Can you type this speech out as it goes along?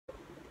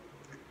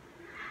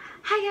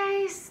Hi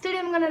guys, today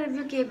I'm gonna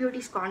review K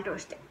Beauty's contour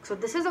stick. So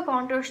this is a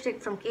contour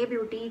stick from K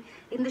Beauty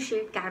in the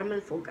shade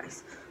Caramel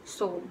Focus.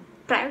 So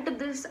prior to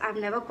this, I've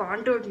never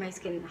contoured my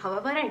skin.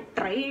 However, I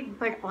tried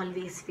but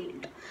always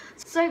failed.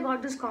 So I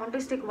got this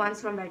contour stick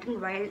once from Wet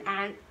n Wild,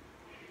 and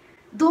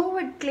though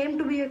it claimed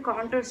to be a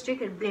contour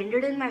stick, it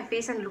blended in my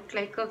face and looked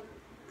like a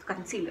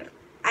concealer.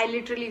 I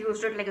literally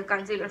used it like a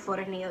concealer for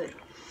an year.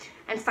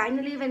 And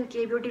finally, when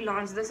K Beauty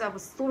launched this, I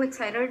was so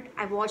excited.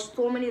 I watched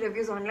so many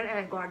reviews online and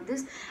I got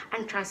this.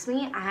 And trust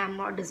me, I am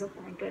not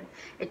disappointed.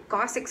 It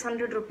cost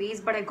 600 rupees,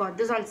 but I got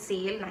this on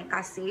sale,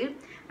 Nykaa sale.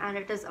 And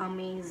it is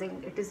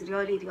amazing. It is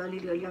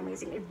really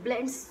amazing. It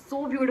blends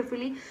so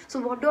beautifully.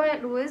 So what do I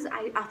do is,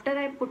 after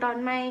I put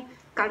on my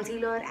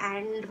concealer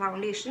and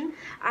foundation,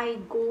 I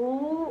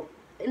go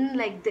in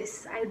like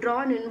this. I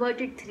draw an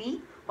inverted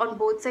 3 on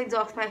both sides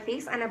of my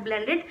face and I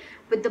blend it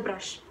with the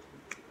brush.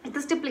 It's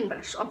a stippling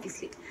brush,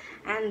 obviously,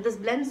 and this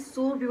blends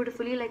so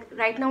beautifully. Like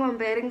right now I'm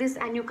wearing this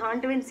and you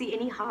can't even see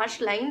any harsh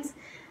lines.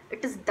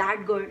 It is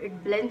that good.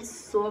 It blends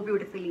so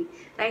beautifully.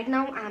 Right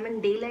now I'm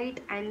in daylight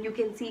and you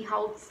can see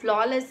how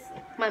flawless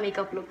my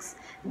makeup looks.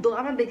 Though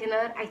I'm a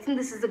beginner, I think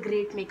this is a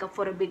great makeup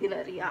for a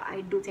beginner. Yeah, I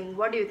do think.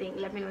 What do you think?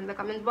 Let me know in the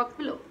comments box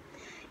below.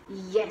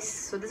 Yes,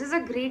 so this is a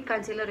great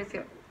concealer if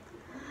you're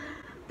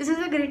this is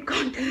a great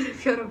contour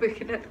if you're a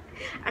beginner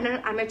and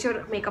an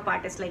amateur makeup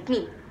artist like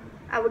me.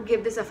 I would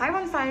give this a 5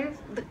 on 5.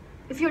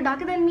 If you're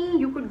darker than me,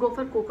 you could go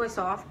for Cocoa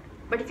Soft.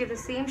 But if you're the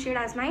same shade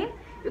as mine,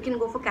 you can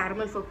go for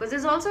Caramel Focus.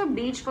 There's also a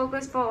Beach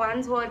Focus for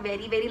ones who are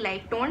very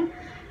light toned.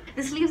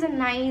 This leaves a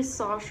nice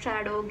soft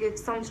shadow,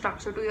 gives some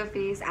structure to your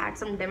face, adds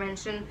some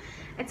dimension.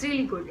 It's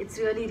really good. It's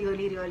really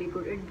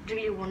good. It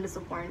really won't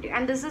disappoint you.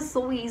 And this is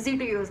so easy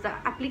to use. The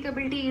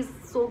applicability is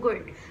so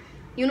good.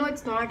 You know,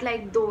 it's not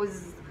like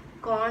those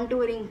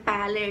contouring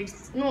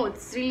palettes. No,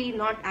 it's really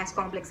not as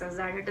complex as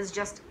that. It is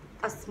just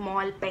a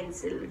small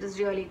pencil. It is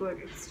really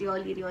good. It's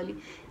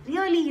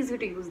really easy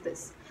to use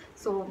this.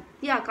 So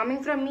yeah,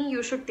 coming from me,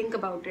 you should think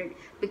about it,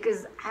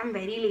 because I'm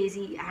very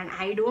lazy and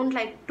I don't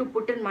like to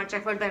put in much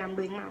effort when I'm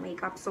doing my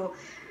makeup. So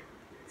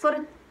for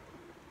a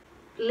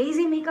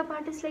lazy makeup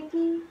artist like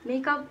me,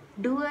 makeup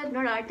doer,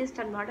 not artist,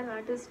 I'm not an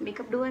artist,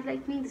 makeup doer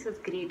like me, this is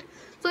great.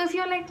 So if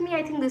you're like me,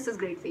 I think this is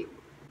great for you.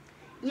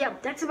 Yeah,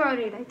 that's about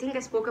it. I think I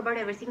spoke about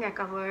everything. I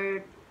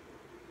covered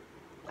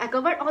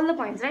all the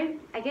points, right?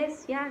 I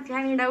guess. Yeah, if you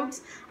have any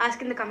doubts,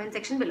 ask in the comment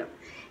section below.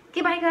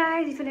 Okay, bye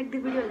guys. If you like the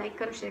video, like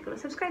karo, share karo,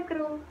 subscribe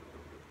karo.